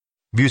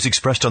Views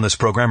expressed on this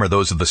program are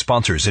those of the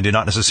sponsors and do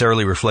not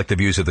necessarily reflect the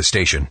views of the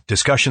station.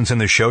 Discussions in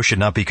this show should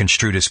not be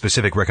construed as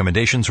specific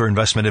recommendations or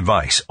investment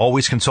advice.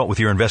 Always consult with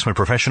your investment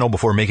professional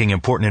before making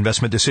important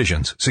investment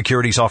decisions.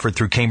 Securities offered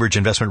through Cambridge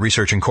Investment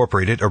Research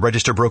Incorporated, a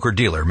registered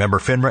broker-dealer, member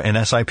FINRA and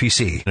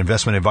SIPC.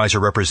 Investment advisor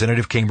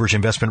representative, Cambridge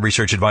Investment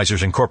Research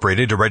Advisors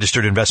Incorporated, a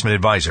registered investment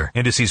advisor.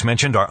 Indices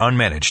mentioned are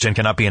unmanaged and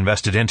cannot be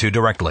invested into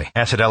directly.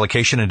 Asset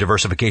allocation and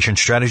diversification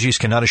strategies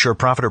cannot assure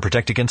profit or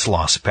protect against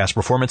loss. Past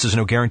performance is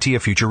no guarantee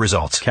of future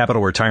results.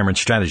 Capital Retirement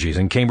Strategies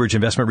and Cambridge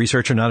Investment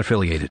Research are not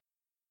affiliated.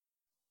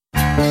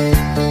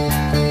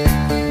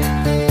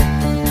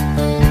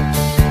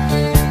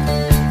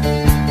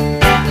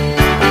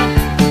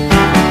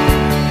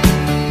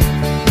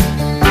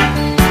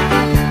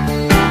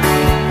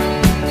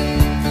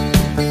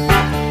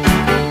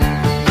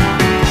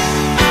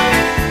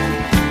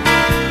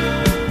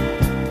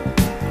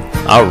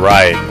 All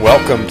right,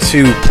 welcome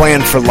to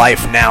Plan for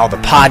Life Now, the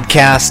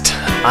podcast.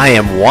 I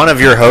am one of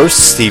your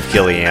hosts, Steve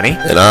Kiliani.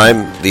 And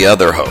I'm the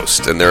other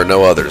host, and there are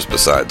no others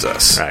besides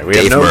us. Right,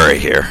 Dave Murray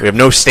here. We have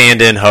no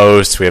stand-in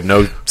host. We have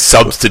no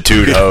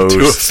substitute host.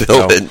 Do a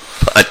fill-in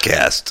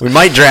podcast. We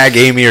might drag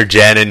Amy or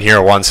Jen in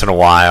here once in a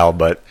while,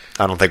 but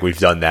I don't think we've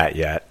done that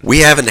yet. We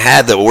haven't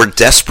had that. We're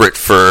desperate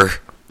for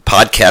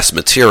podcast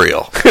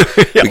material.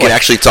 We can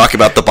actually talk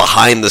about the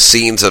behind the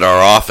scenes at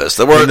our office.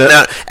 At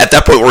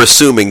that point, we're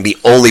assuming the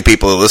only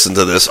people who listen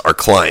to this are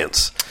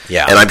clients.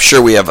 Yeah. And I'm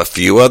sure we have a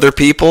few other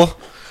people.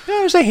 Yeah,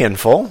 there's a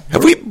handful.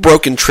 Have we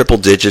broken triple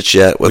digits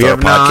yet with our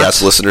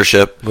podcast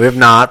listenership? We have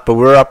not, but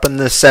we're up in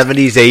the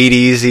 70s,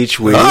 80s each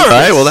week. All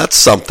right, well, that's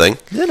something.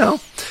 You know,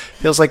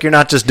 feels like you're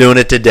not just doing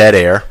it to dead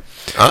air.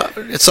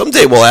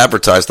 Someday we'll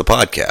advertise the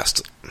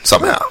podcast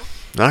somehow.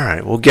 All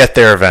right, we'll get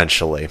there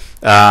eventually.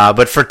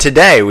 But for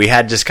today, we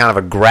had just kind of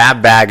a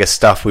grab bag of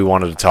stuff we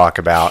wanted to talk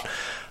about.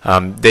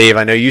 Dave,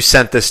 I know you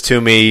sent this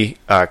to me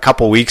a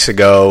couple weeks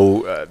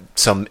ago,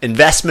 some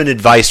investment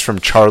advice from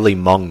Charlie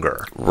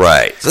Munger.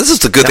 Right. So this is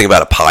the good thing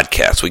about a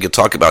podcast. We can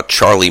talk about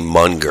Charlie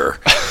Munger.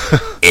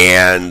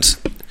 And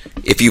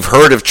if you've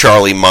heard of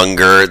Charlie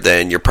Munger,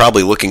 then you're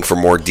probably looking for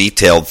more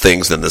detailed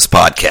things than this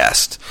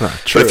podcast.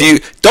 True. But if you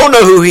don't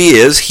know who he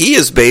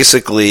is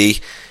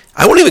basically,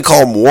 I wouldn't even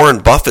call him Warren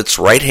Buffett's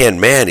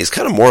right-hand man. He's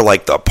kind of more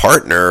like the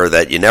partner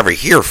that you never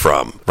hear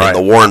from in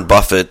the Warren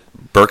Buffett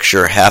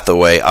Berkshire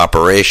Hathaway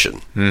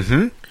operation.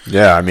 Mm-hmm.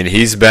 Yeah, I mean,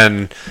 he's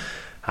been,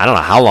 I don't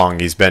know how long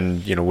he's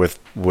been, with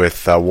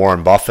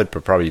Warren Buffett,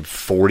 but probably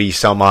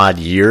 40-some-odd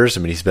years.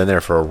 I mean, he's been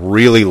there for a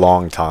really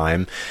long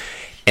time.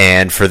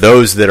 And for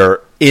those that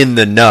are in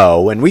the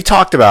know, and we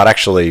talked about,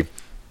 actually,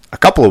 a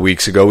couple of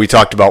weeks ago, we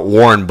talked about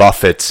Warren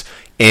Buffett's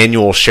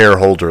annual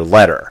shareholder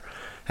letter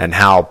and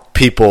how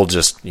people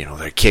just,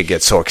 their kid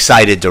gets so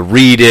excited to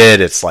read it.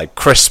 It's like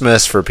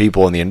Christmas for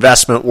people in the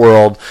investment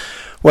world.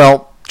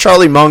 Well,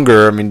 Charlie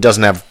Munger,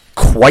 doesn't have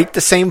quite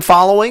the same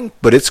following,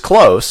 but it's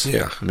close.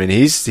 Yeah.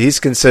 He's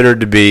considered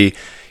to be,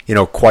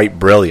 quite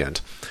brilliant.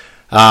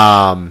 So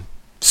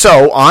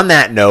on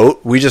that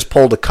note, we just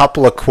pulled a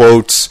couple of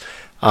quotes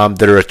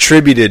that are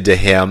attributed to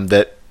him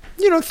that,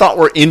 thought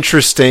were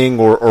interesting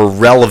or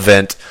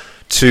relevant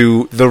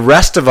to the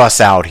rest of us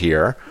out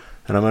here.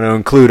 And I'm going to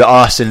include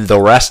us and the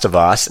rest of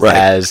us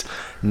as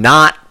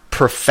not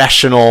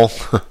professional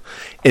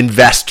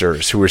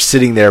investors who are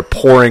sitting there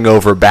poring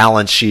over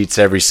balance sheets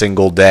every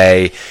single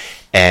day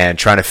and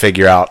trying to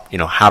figure out,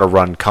 how to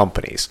run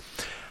companies.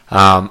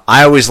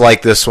 I always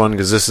like this one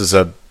because this is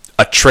a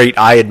trait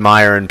I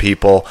admire in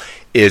people,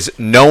 is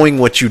knowing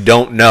what you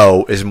don't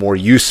know is more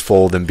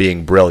useful than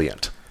being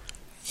brilliant.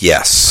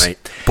 Yes. Right?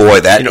 Boy,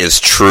 that is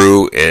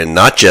true, and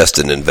not just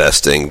in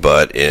investing,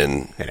 but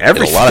in a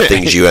lot of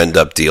things you end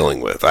up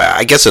dealing with.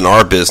 I guess in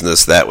our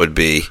business, that would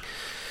be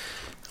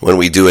when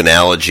we do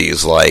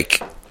analogies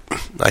like,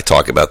 I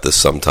talk about this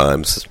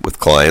sometimes with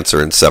clients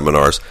or in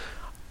seminars.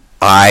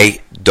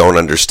 I don't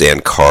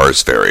understand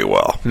cars very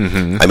well.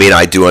 Mm-hmm.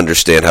 I do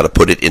understand how to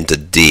put it into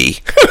D,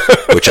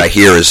 which I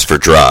hear is for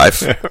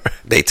drive,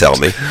 they tell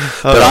me.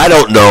 But I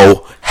don't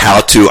know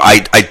how to,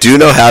 I do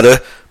know how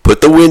to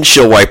put the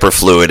windshield wiper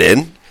fluid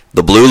in,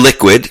 the blue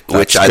liquid,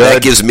 that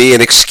gives me an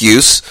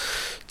excuse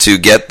to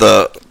get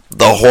the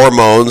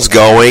hormones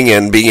going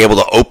and being able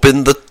to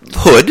open the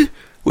hood,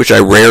 which I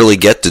rarely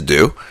get to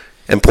do,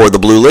 and pour the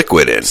blue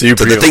liquid in. So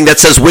the thing that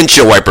says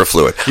windshield wiper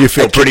fluid. You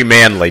feel pretty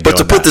manly doing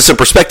that. But to put this in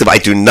perspective, I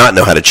do not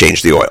know how to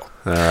change the oil.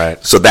 All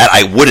right. So that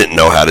I wouldn't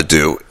know how to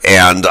do,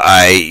 and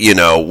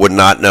I, would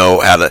not know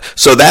how to.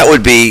 So that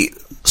would be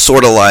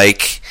sort of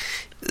like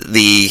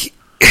the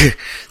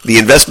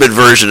investment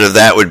version of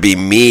that would be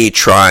me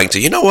trying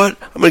to, I'm going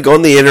to go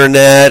on the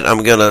internet,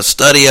 I'm going to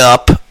study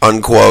up,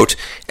 unquote,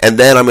 and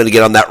then I'm going to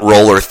get on that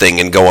roller thing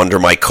and go under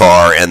my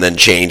car and then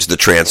change the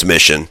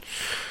transmission.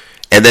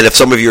 And then if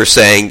some of you are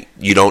saying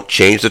you don't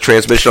change the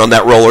transmission on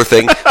that roller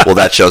thing, well,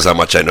 that shows how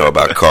much I know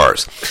about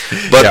cars.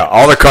 But yeah,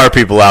 all the car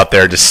people out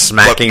there just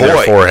smacking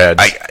their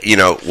foreheads.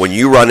 When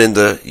you run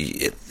into,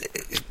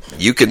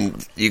 you can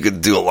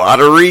do a lot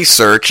of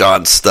research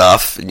on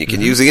stuff, and you can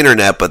use the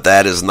internet, but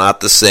that is not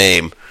the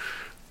same.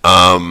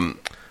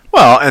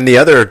 Well, and the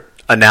other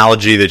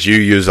analogy that you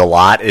use a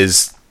lot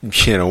is,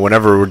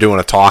 whenever we're doing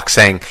a talk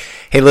saying,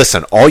 hey,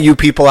 listen, all you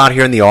people out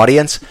here in the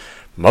audience,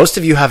 most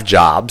of you have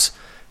jobs.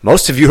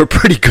 Most of you are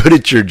pretty good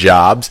at your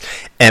jobs.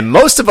 And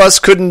most of us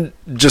couldn't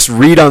just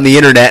read on the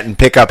internet and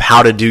pick up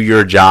how to do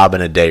your job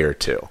in a day or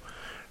two.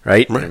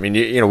 Right? I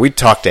mean, we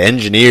talk to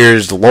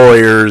engineers,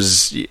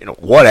 lawyers,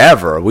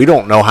 whatever. We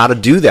don't know how to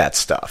do that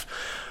stuff.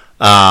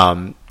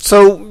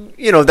 So,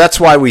 that's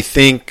why we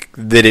think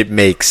that it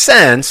makes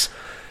sense,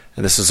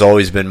 and this has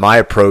always been my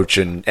approach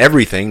in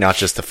everything, not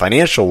just the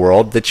financial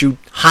world, that you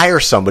hire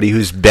somebody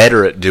who's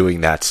better at doing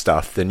that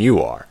stuff than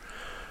you are.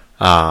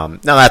 Now,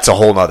 that's a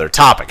whole other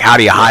topic. How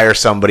do you hire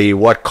somebody?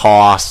 What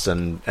costs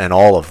and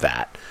all of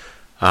that?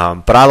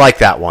 But I like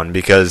that one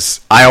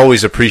because I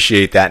always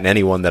appreciate that in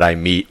anyone that I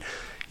meet.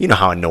 You know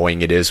how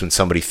annoying it is when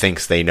somebody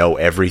thinks they know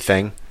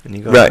everything, and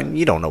you go, right.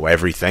 You don't know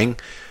everything.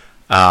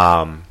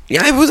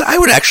 I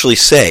would actually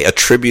say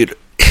attribute.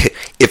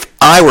 If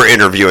I were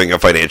interviewing a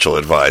financial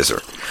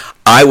advisor,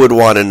 I would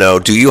want to know: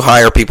 do you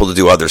hire people to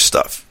do other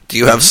stuff? Do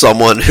you have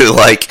someone who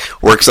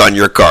works on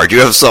your car? Do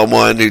you have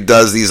someone who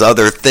does these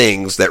other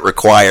things that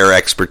require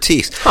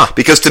expertise?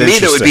 Because to me,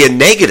 that would be a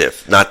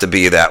negative not to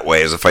be that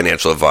way as a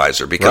financial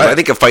advisor. Because I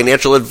think a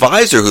financial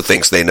advisor who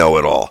thinks they know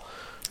it all,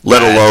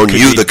 let alone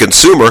you, the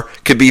consumer,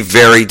 could be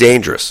very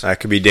dangerous. That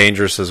could be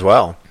dangerous as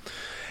well.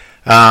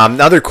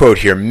 Another quote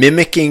here: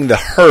 mimicking the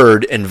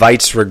herd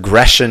invites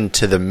regression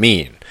to the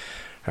mean.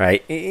 All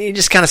right, you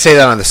just kind of say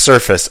that on the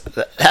surface.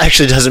 That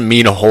actually doesn't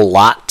mean a whole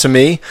lot to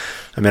me.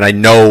 I mean, I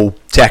know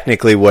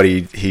technically what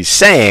he's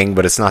saying,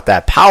 but it's not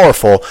that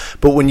powerful.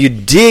 But when you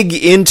dig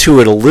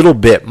into it a little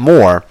bit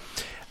more,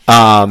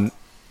 let's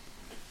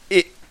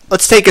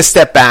take a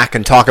step back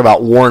and talk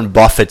about Warren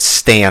Buffett's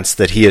stance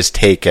that he has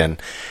taken,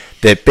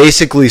 that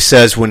basically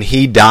says when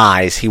he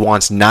dies, he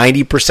wants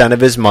 90%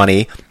 of his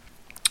money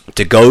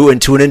to go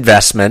into an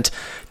investment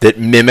that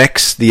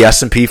mimics the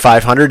S&P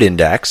 500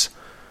 index,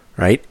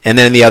 right? And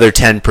then the other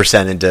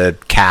 10% into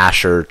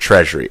cash or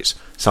treasuries,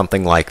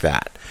 something like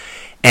that.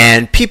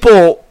 And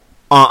people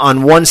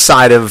on one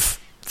side of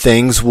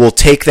things will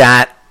take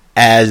that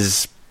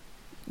as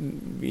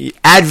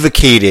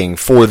advocating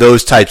for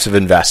those types of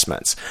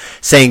investments,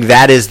 saying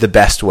that is the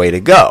best way to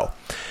go.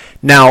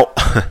 Now,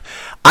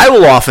 I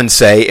will often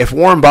say if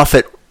Warren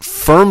Buffett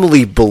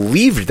firmly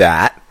believed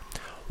that,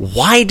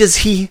 why does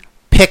he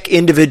pick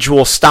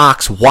individual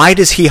stocks? Why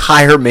does he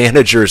hire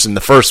managers in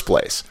the first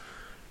place?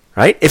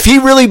 Right? If he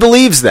really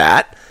believes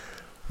that,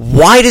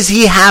 why does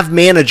he have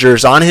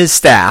managers on his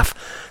staff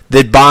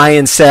that buy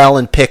and sell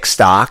and pick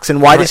stocks,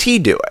 and why does he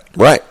do it?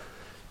 Right.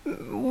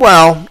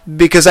 Well,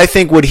 because I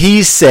think what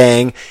he's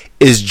saying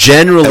is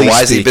generally and why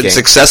has he been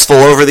successful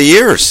over the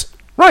years?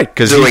 Right,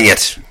 because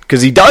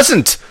he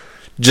doesn't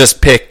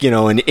just pick,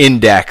 an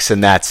index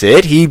and that's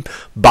it. He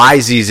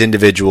buys these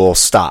individual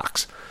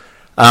stocks.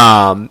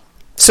 So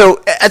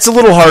it's a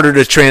little harder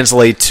to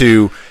translate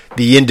to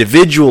the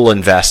individual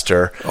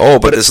investor. Oh,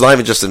 but it's not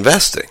even just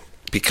investing.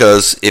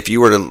 Because if you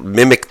were to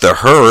mimic the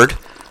herd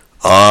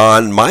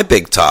on my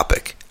big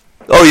topic,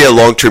 oh yeah,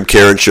 long-term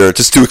care insurance,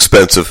 it's too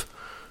expensive.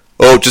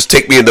 Oh, just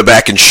take me in the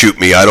back and shoot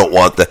me. I don't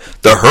want the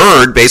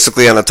herd,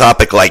 basically on a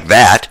topic like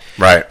that,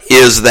 right?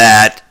 Is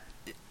that,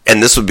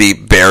 and this would be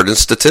Baird and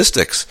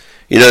Statistics.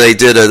 They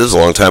did, this was a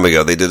long time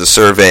ago, they did a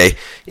survey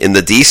in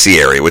the D.C.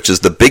 area, which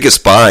is the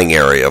biggest buying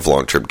area of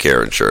long-term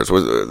care insurance.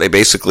 They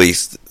basically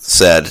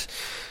said,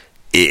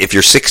 if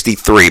you're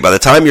 63, by the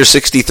time you're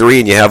 63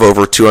 and you have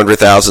over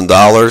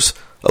 $200,000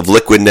 of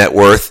liquid net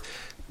worth,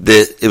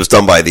 it was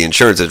done by the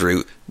insurance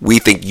industry, we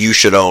think you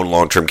should own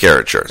long-term care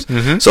insurance.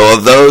 Mm-hmm. So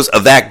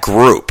of that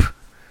group,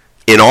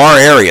 in our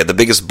area, the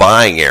biggest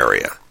buying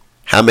area,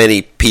 how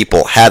many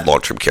people had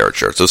long-term care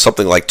insurance? So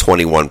something like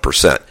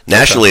 21%.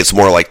 Nationally, it's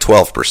more like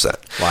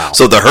 12%. Wow.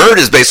 So the herd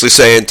is basically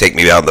saying, take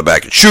me out in the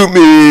back and shoot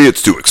me,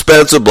 it's too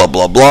expensive, blah,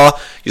 blah, blah.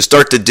 You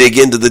start to dig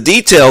into the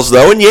details,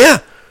 though,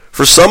 and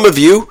for some of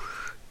you,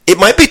 it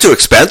might be too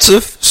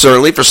expensive,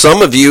 certainly. For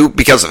some of you,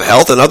 because of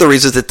health and other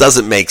reasons, it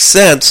doesn't make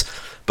sense.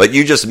 But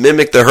you just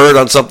mimic the herd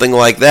on something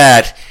like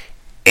that,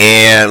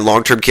 and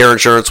long-term care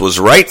insurance was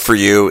right for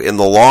you in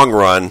the long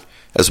run,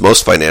 as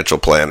most financial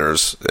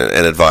planners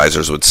and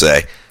advisors would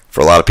say.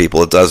 For a lot of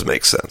people, it does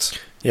make sense.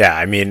 Yeah,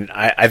 I mean,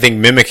 I think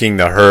mimicking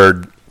the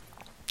herd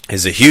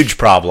is a huge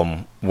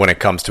problem when it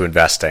comes to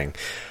investing,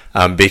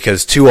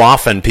 because too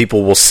often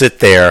people will sit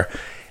there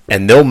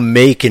and they'll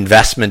make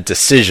investment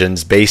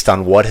decisions based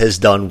on what has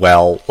done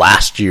well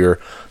last year,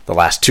 the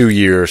last 2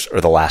 years, or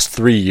the last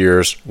 3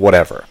 years,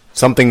 whatever.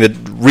 Something that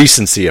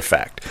recency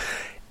effect.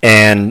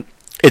 And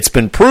it's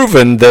been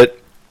proven that,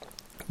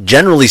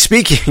 generally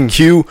speaking,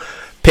 you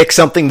pick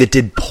something that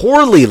did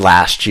poorly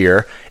last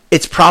year,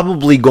 it's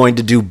probably going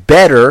to do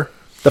better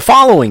the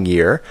following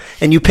year.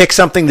 And you pick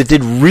something that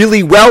did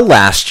really well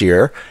last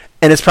year,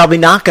 and it's probably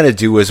not going to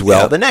do as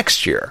well the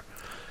next year.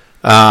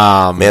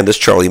 Man, this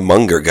Charlie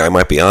Munger guy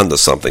might be onto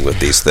something with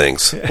these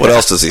things. What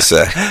else does he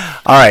say?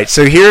 All right,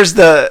 so here's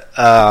the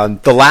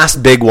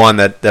last big one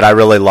that I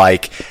really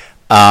like.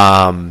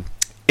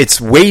 it's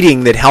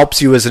waiting that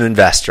helps you as an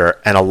investor,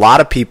 and a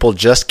lot of people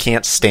just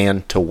can't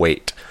stand to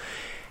wait.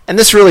 And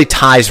this really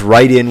ties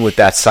right in with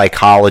that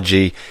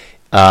psychology.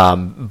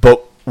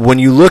 But when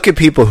you look at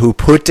people who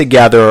put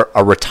together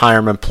a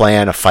retirement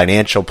plan, a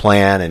financial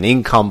plan, an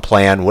income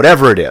plan,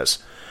 whatever it is,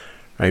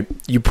 right?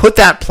 You put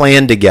that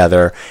plan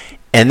together,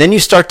 and then you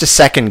start to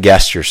second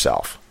guess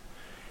yourself.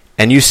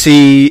 And you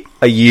see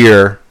a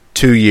year,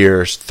 2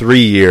 years, 3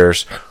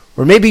 years,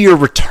 or maybe your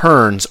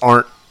returns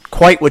aren't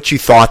quite what you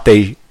thought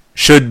they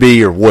should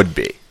be or would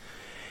be.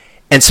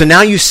 And so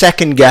now you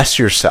second guess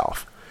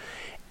yourself.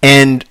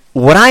 And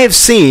what I have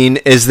seen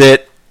is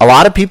that a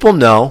lot of people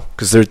know,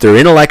 because they're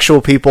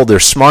intellectual people, they're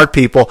smart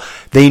people,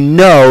 they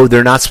know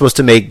they're not supposed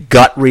to make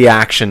gut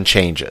reaction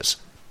changes,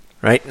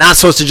 right? Not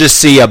supposed to just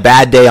see a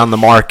bad day on the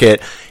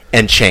market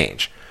and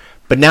change.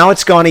 But now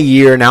it's gone a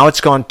year, now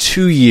it's gone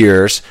 2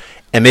 years,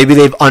 and maybe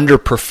they've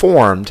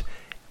underperformed.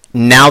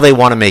 Now they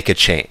want to make a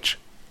change.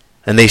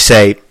 And they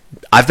say,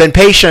 I've been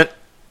patient.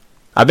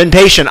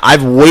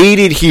 I've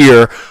waited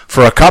here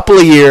for a couple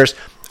of years.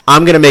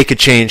 I'm going to make a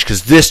change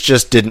because this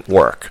just didn't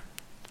work.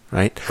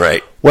 Right?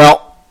 Right.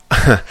 Well,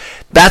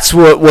 that's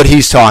what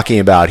he's talking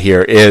about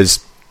here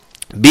is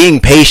being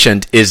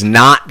patient is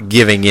not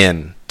giving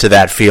in to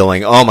that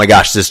feeling, oh my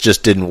gosh, this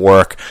just didn't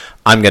work.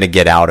 I'm going to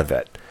get out of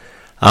it.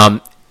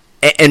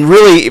 And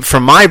really,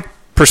 from my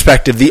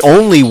perspective, the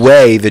only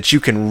way that you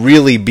can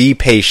really be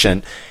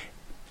patient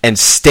and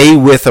stay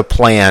with a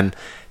plan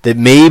that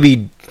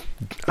maybe,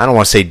 I don't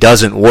want to say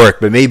doesn't work,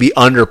 but maybe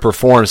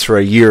underperforms for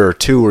a year or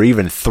 2 or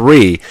even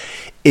 3,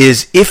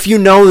 is if you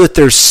know that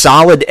there's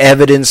solid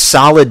evidence,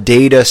 solid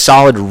data,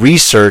 solid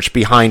research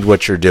behind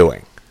what you're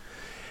doing.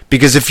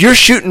 Because if you're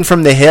shooting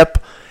from the hip,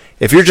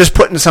 if you're just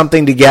putting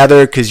something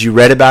together because you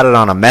read about it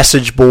on a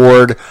message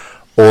board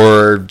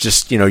or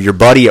just, your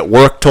buddy at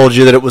work told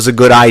you that it was a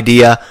good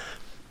idea,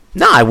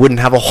 I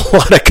wouldn't have a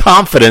whole lot of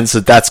confidence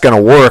that that's going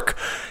to work,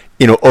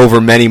 over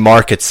many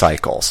market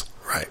cycles.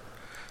 Right.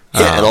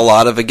 Yeah, and a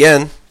lot of,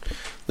 again,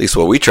 at least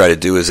what we try to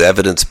do is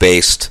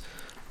evidence-based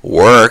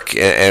work.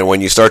 And when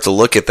you start to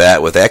look at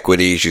that with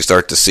equities, you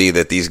start to see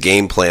that these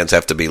game plans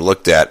have to be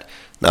looked at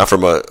not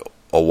from a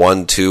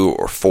 1, 2,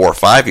 or 4 or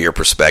 5 year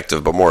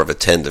perspective, but more of a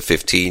 10 to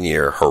 15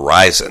 year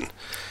horizon.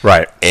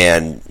 Right.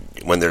 And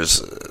when there's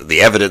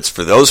the evidence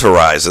for those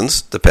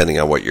horizons, depending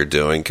on what you're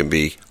doing, can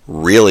be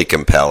really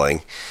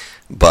compelling.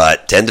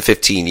 But 10 to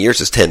 15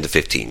 years is 10 to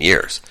 15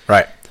 years.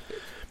 Right.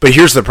 But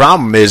here's the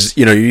problem is,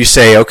 you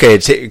say, okay,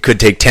 it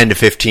could take 10 to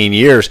 15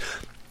 years.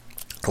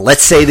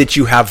 Let's say that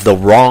you have the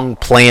wrong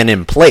plan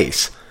in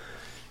place.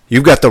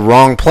 You've got the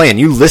wrong plan.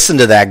 You listen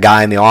to that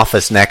guy in the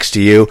office next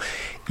to you.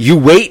 You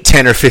wait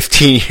 10 or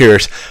 15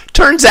 years.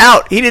 Turns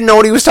out he didn't know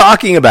what he was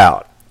talking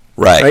about.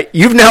 Right?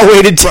 You've now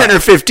waited 10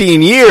 or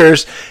 15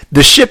 years.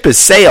 The ship has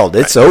sailed.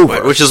 It's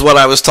over. Which is what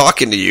I was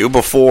talking to you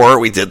before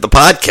we did the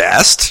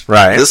podcast.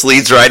 Right. This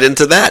leads right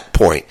into that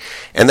point.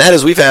 And that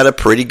is we've had a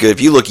pretty good,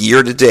 if you look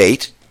year to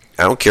date,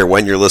 I don't care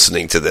when you're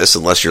listening to this,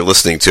 unless you're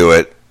listening to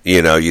it,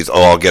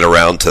 I'll get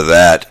around to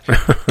that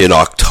in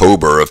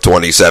October of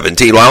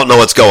 2017. Well, I don't know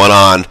what's going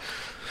on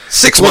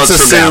 6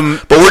 months from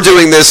now. But we're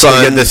doing this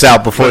on... get this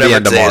out before the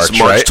end of March,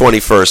 March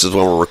 21st is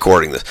when we're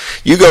recording this.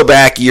 You go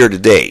back year to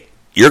date,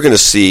 you're going to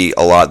see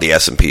a lot of the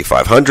S&P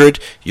 500.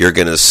 You're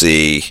going to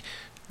see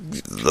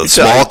the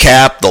small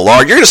cap, the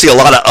large. You're going to see a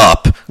lot of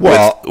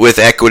up with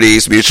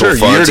equities, mutual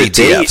funds,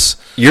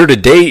 ETFs. Year to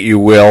date, you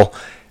will.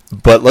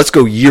 But let's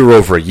go year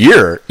over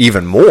year,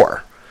 even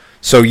more.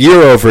 So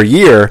year over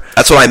year.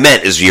 That's what I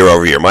meant is year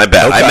over year. My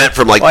bad. Okay. I meant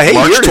from March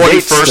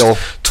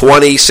 21st,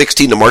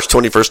 2016 to March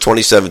 21st,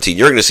 2017.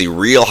 You're going to see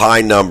real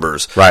high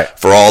numbers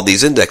for all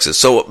these indexes.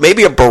 So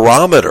maybe a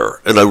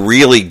barometer in a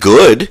really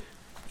good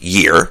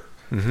year,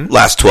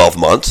 last 12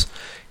 months,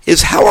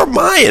 is how are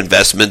my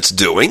investments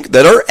doing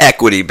that are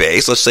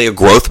equity-based, let's say a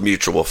growth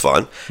mutual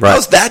fund. Right.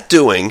 How's that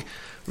doing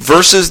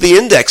versus the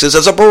indexes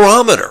as a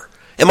barometer?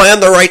 Am I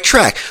on the right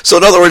track? So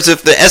in other words,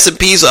 if the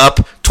S&P's up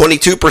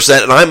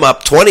 22% and I'm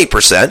up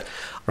 20%,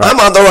 I'm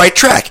on the right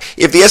track.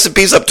 If the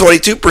S&P's up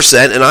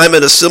 22% and I'm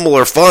in a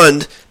similar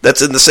fund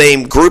that's in the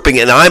same grouping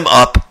and I'm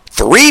up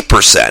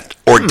 3%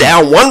 or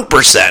down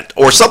 1%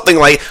 or something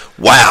like,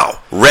 wow,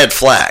 red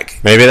flag.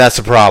 Maybe that's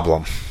a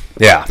problem.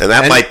 Yeah. And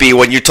that might be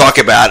when you talk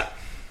about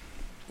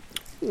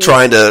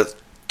trying to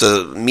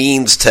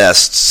means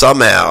test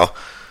somehow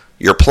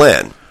your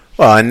plan.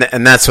 Well,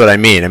 and that's what I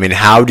mean. I mean,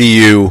 how do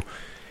you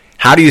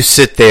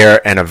sit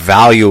there and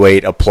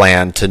evaluate a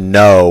plan to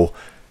know,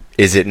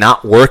 is it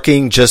not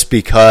working just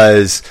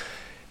because,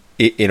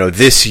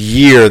 this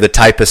year the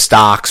type of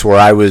stocks where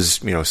I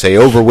was, say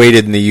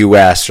overweighted in the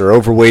U.S. or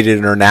overweighted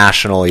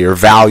internationally or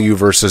value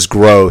versus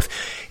growth,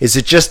 is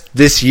it just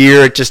this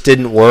year it just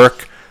didn't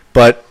work?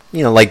 But,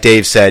 like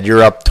Dave said,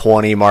 you're up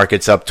 20,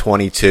 market's up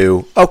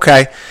 22.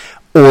 Okay.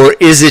 Or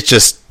is it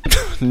just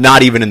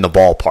not even in the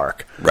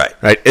ballpark? Right.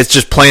 It's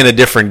just playing a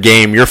different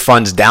game. Your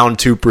fund's down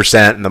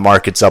 2% and the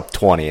market's up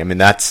 20. I mean,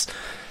 that's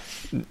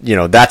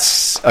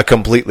a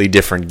completely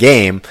different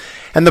game.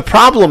 And the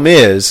problem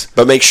is...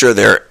 But make sure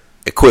they're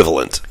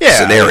equivalent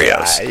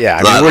scenarios.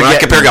 I mean, we're not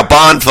comparing a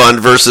bond fund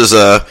versus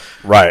a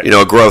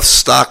growth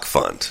stock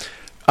fund.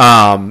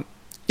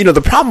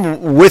 The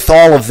problem with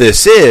all of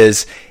this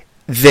is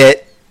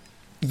that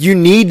you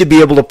need to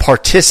be able to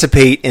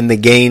participate in the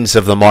gains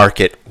of the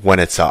market when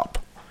it's up,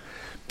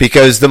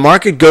 because the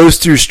market goes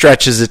through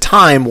stretches of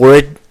time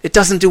where it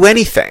doesn't do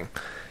anything.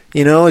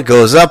 It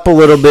goes up a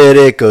little bit,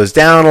 it goes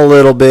down a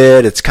little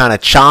bit, it's kind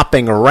of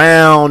chopping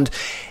around,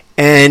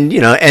 and,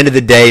 end of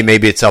the day,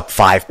 maybe it's up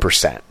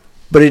 5%.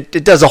 But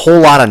it does a whole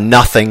lot of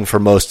nothing for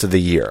most of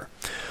the year.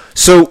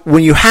 So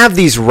when you have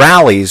these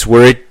rallies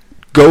where it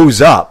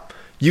goes up,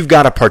 you've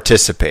got to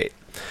participate.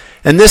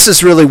 And this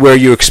is really where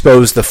you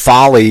expose the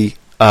folly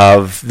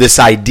of this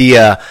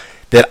idea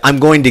that I'm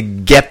going to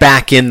get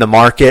back in the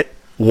market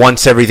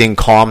once everything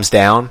calms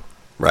down.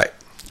 Right.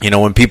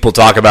 When people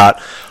talk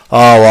about,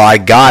 I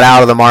got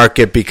out of the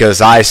market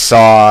because I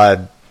saw,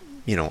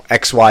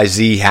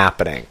 XYZ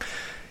happening.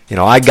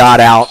 I got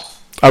out.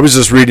 I was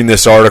just reading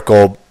this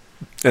article,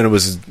 and it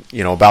was,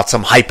 about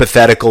some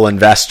hypothetical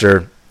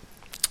investor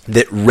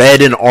that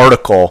read an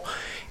article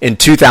in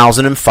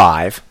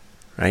 2005,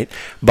 right,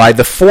 by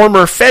the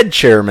former Fed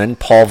chairman,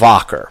 Paul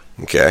Volcker.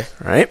 Okay.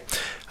 Right?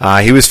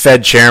 He was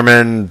Fed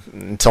chairman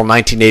until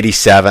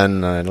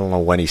 1987. I don't know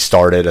when he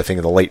started. I think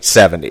in the late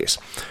 70s.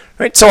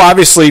 Right? So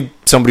obviously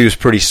somebody who's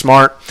pretty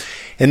smart.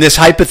 In this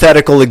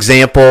hypothetical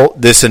example,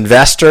 this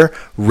investor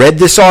read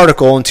this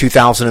article in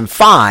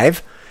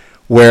 2005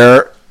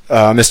 where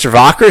Mr.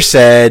 Volcker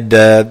said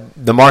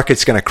the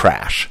market's going to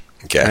crash.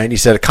 Okay. Right? He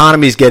said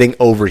economy's getting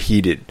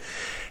overheated.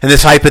 And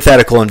this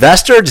hypothetical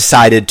investor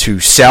decided to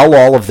sell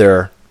all of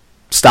their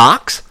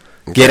stocks,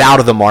 get out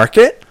of the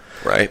market.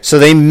 Right. So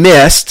they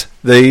missed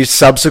the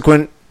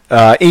subsequent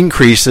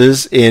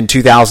increases in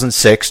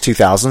 2006,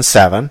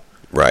 2007.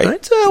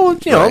 Right. So, a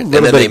little and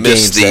bit then they of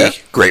missed gains the there.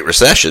 Great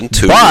Recession,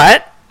 too.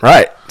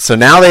 So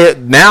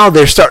now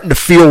they're starting to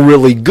feel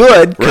really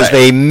good because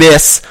they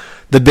miss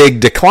the big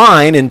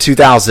decline in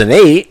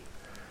 2008,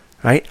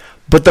 right?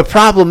 But the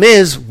problem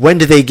is, when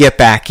do they get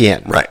back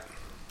in?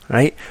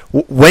 Right?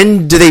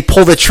 When do they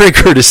pull the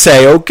trigger to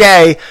say,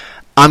 okay,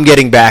 I'm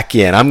getting back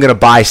in. I'm going to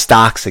buy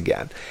stocks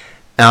again.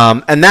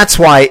 And that's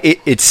why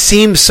it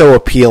seems so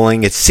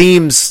appealing. It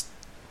seems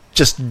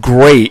just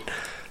great,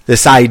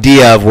 this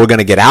idea of we're going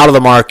to get out of the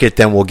market,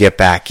 then we'll get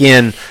back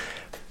in.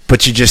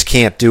 But you just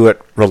can't do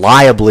it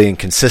reliably and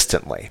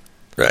consistently.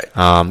 Right.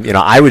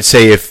 I would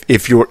say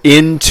if you're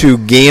into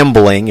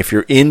gambling, if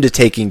you're into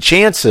taking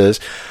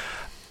chances,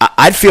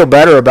 I'd feel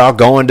better about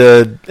going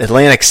to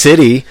Atlantic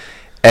City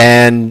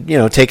and,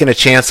 taking a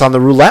chance on the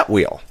roulette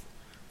wheel.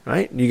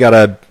 Right? You got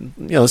to,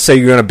 let's say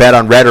you're going to bet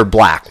on red or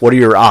black. What are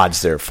your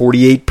odds there?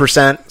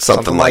 48%?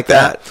 Something like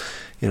that.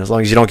 As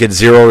long as you don't get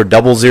 0 or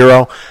double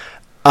 0.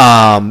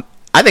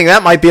 I think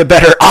that might be a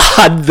better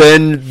odd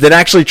than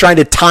actually trying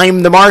to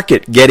time the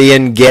market. Get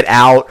in, get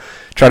out,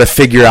 try to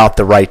figure out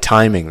the right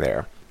timing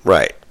there.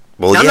 Right.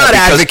 Well, I'm not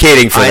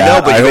advocating for that. I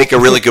know, but you make a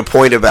really good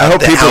point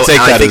about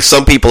I think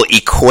some people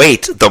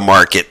equate the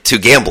market to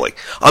gambling.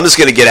 I'm just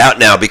going to get out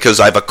now because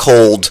I have a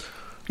cold.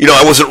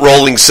 I wasn't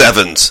rolling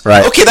sevens.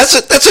 Right. Okay, that's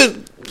a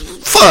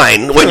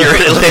fine when you're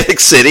in Atlantic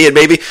City, and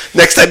maybe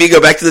next time you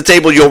go back to the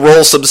table, you'll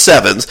roll some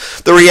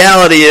sevens. The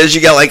reality is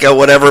you got like a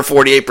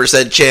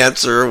 48%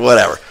 chance or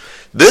whatever.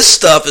 This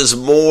stuff is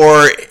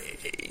more,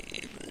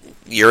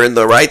 you're in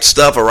the right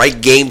stuff, a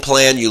right game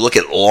plan. You look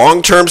at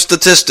long-term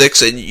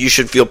statistics, and you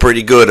should feel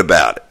pretty good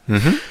about it.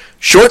 Mm-hmm.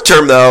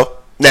 Short-term, though,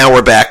 now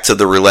we're back to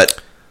the roulette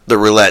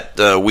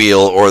wheel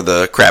or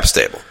the craps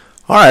table.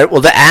 All right,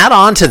 well, to add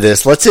on to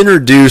this, let's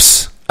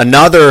introduce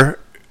another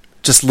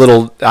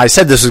I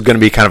said this was going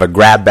to be kind of a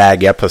grab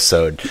bag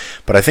episode,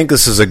 but I think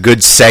this is a good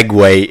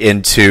segue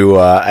into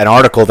an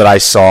article that I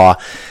saw.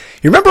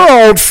 You remember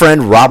our old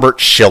friend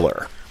Robert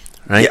Shiller?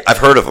 Right? Yeah, I've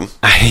heard of him.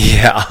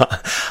 Yeah,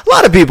 a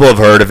lot of people have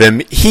heard of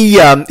him.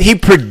 He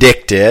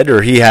predicted,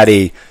 or he had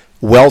a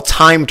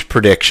well-timed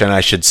prediction, I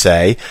should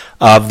say,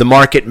 of the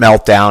market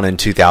meltdown in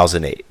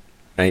 2008.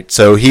 Right,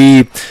 so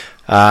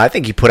I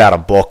think he put out a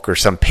book or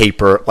some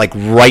paper like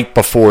right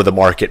before the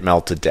market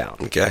melted down.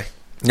 Okay.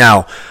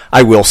 Now,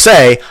 I will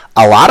say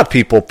a lot of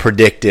people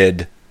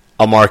predicted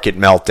a market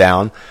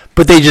meltdown,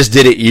 but they just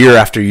did it year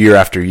after year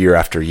after year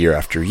after year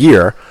after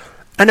year,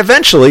 and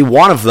eventually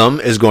one of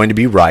them is going to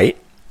be right.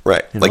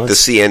 Right, like the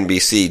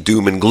CNBC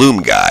doom and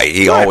gloom guy.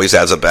 He always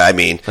has a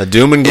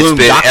doom and gloom,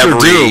 Dr.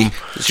 Doom.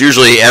 It's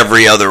usually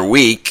every other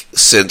week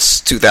since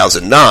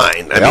 2009.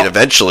 I mean,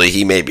 eventually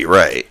he may be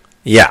right.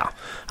 Yeah.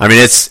 I mean,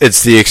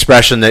 it's the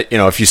expression that,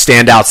 if you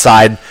stand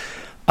outside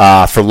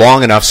for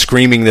long enough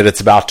screaming that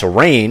it's about to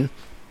rain,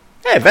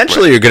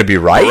 eventually you're going to be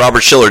right. Well,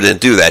 Robert Shiller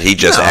didn't do that. He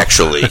just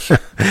actually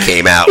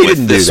came out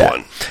with this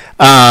one.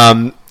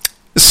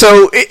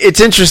 So it's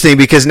interesting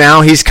because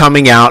now he's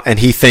coming out and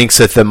he thinks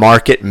that the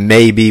market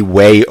may be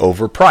way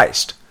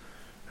overpriced.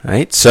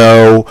 Right?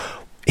 So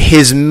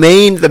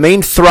the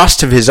main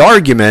thrust of his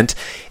argument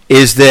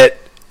is that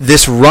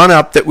this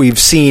run-up that we've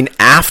seen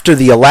after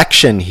the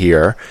election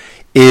here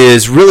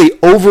is really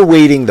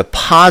overweighting the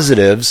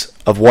positives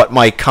of what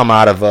might come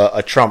out of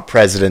a Trump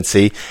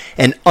presidency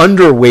and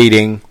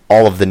underweighting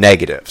all of the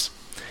negatives.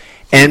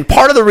 And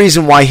part of the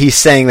reason why he's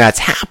saying that's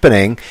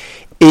happening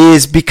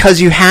is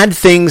because you had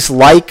things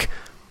like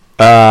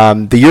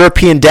the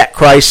European debt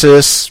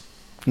crisis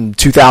in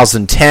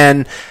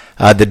 2010,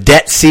 the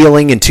debt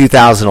ceiling in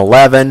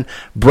 2011,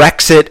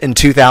 Brexit in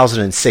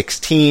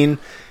 2016.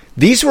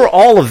 These were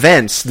all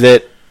events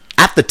that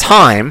at the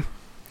time,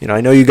 I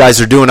know you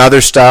guys are doing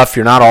other stuff.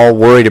 You're not all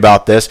worried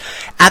about this.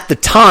 At the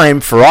time,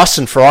 for us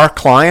and for our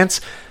clients,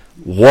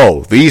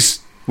 whoa, these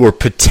were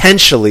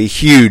potentially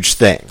huge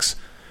things.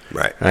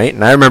 Right.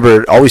 And I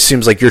remember it always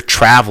seems like you're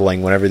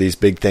traveling whenever these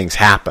big things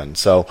happen.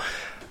 So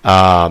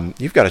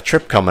you've got a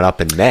trip coming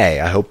up in May.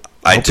 I hope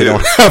you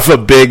don't have a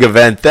big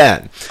event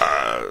then.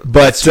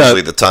 But it's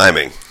usually the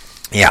timing.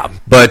 Yeah.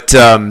 But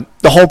the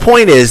whole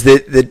point is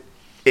that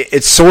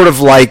it's sort of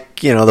like,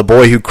 the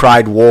boy who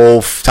cried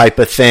wolf type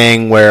of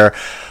thing where,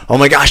 oh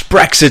my gosh,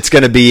 Brexit's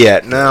going to be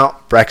it. No,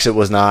 Brexit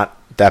was not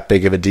that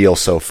big of a deal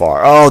so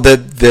far. Oh,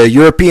 the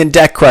European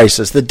debt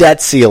crisis, the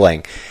debt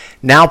ceiling.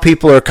 Now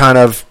people are kind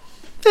of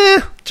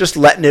just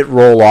letting it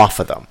roll off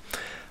of them.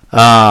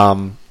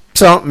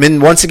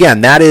 Once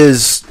again, that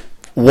is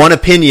one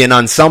opinion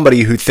on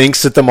somebody who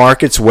thinks that the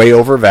market's way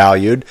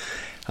overvalued.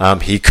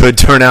 He could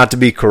turn out to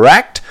be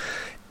correct.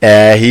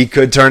 He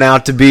could turn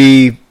out to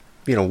be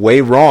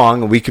way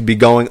wrong, and we could be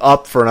going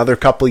up for another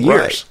couple of years.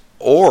 Right.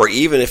 Or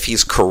even if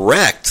he's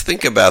correct,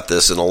 think about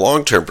this in a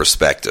long-term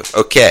perspective.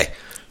 Okay,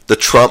 the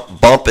Trump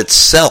bump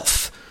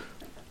itself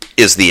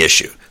is the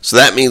issue. So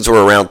that means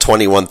we're around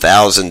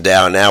 21,000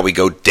 down now. We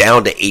go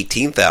down to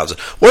 18,000.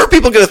 What are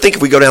people going to think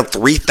if we go down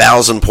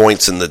 3,000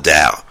 points in the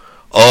Dow?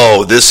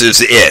 Oh, this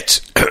is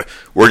it.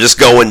 We're just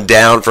going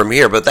down from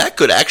here. But that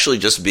could actually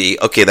just be,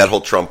 okay, that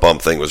whole Trump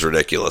bump thing was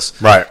ridiculous.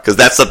 Right. Because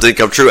that's something to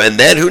come true. And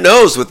then who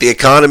knows with the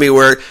economy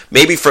where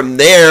maybe from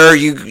there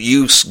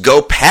you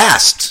go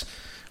past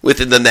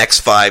within the next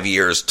 5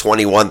 years,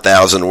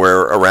 21,000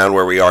 around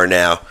where we are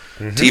now,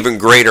 to even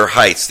greater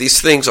heights. These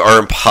things are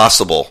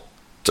impossible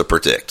to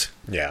predict.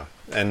 Yeah.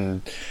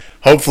 And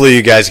hopefully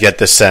you guys get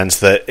the sense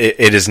that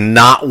it is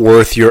not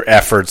worth your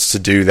efforts to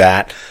do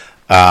that.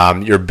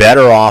 You're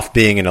better off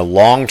being in a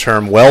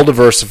long-term,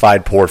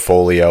 well-diversified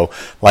portfolio,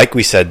 like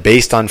we said,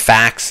 based on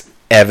facts,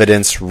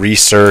 evidence,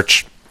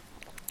 research.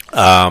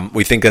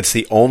 We think that's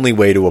the only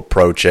way to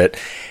approach it.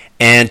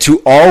 And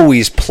to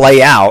always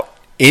play out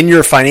in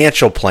your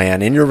financial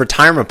plan, in your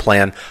retirement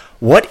plan,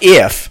 what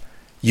if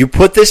you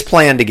put this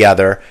plan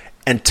together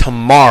and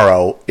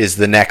tomorrow is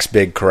the next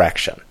big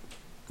correction?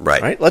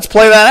 Right? Let's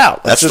play that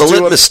out. That's the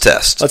litmus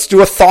test. Let's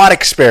do a thought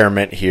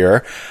experiment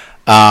here.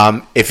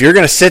 If you're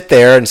going to sit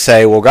there and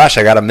say, well, gosh,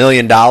 I got $1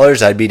 million,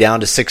 I'd be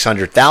down to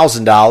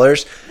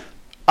 $600,000,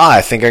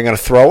 I think I'm going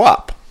to throw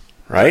up,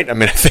 right?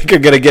 I think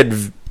I'm going to get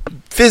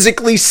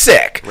physically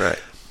sick. Right.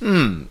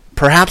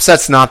 Perhaps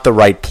that's not the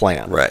right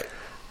plan. Right.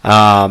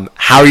 How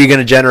are you going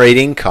to generate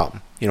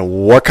income?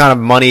 What kind of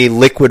money,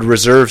 liquid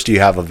reserves do you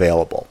have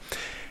available?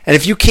 And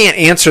if you can't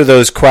answer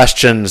those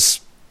questions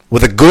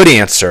with a good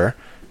answer,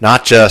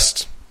 not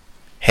just,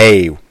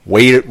 hey,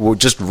 wait, we'll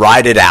just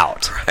ride it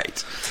out.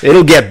 Right.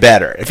 It'll get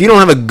better. If you don't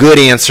have a good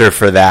answer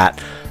for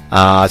that,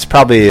 it's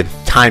probably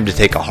time to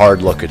take a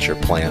hard look at your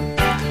plan.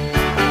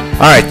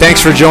 All right,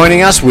 thanks for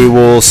joining us. We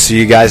will see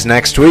you guys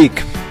next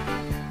week.